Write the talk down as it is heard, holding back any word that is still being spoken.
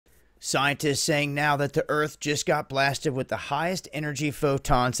Scientists saying now that the Earth just got blasted with the highest energy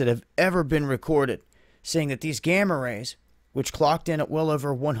photons that have ever been recorded, saying that these gamma rays, which clocked in at well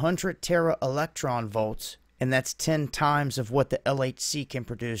over 100 tera-electronvolts, and that's 10 times of what the LHC can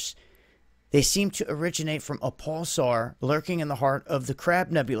produce, they seem to originate from a pulsar lurking in the heart of the Crab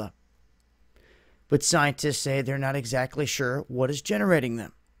Nebula. But scientists say they're not exactly sure what is generating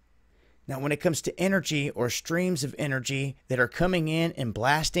them. Now, when it comes to energy or streams of energy that are coming in and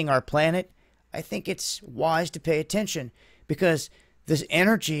blasting our planet, I think it's wise to pay attention because this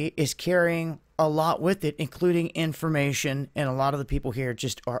energy is carrying a lot with it, including information, and a lot of the people here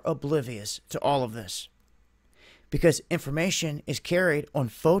just are oblivious to all of this. Because information is carried on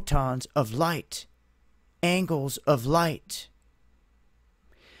photons of light, angles of light.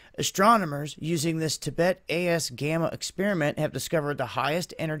 Astronomers using this Tibet AS Gamma experiment have discovered the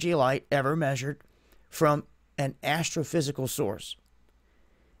highest energy light ever measured from an astrophysical source.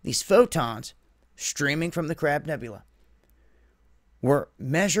 These photons, streaming from the Crab Nebula, were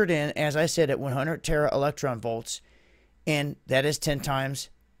measured in, as I said, at 100 tera-electronvolts, and that is 10 times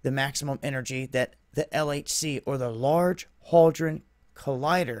the maximum energy that the LHC, or the Large Hadron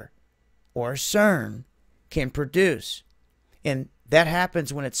Collider, or CERN, can produce. And that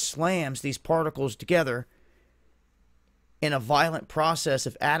happens when it slams these particles together in a violent process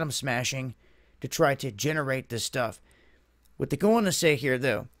of atom smashing to try to generate this stuff. What they go on to say here,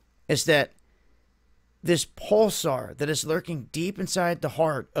 though, is that this pulsar that is lurking deep inside the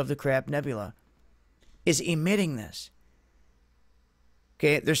heart of the Crab Nebula is emitting this.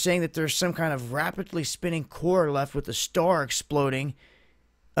 Okay, they're saying that there's some kind of rapidly spinning core left with the star exploding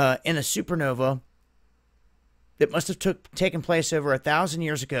in a supernova that must have taken place over 1,000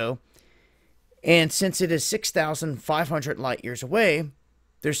 years ago. And since it is 6,500 light years away,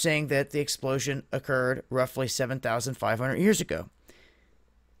 they're saying that the explosion occurred roughly 7,500 years ago.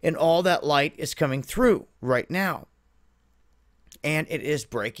 And all that light is coming through right now. And it is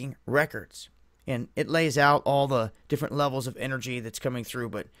breaking records. And it lays out all the different levels of energy that's coming through.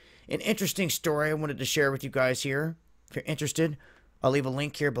 But an interesting story I wanted to share with you guys here. If you're interested, I'll leave a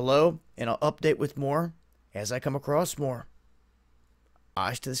link here below, and I'll update with more as I come across more.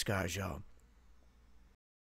 Eyes to the skies, y'all.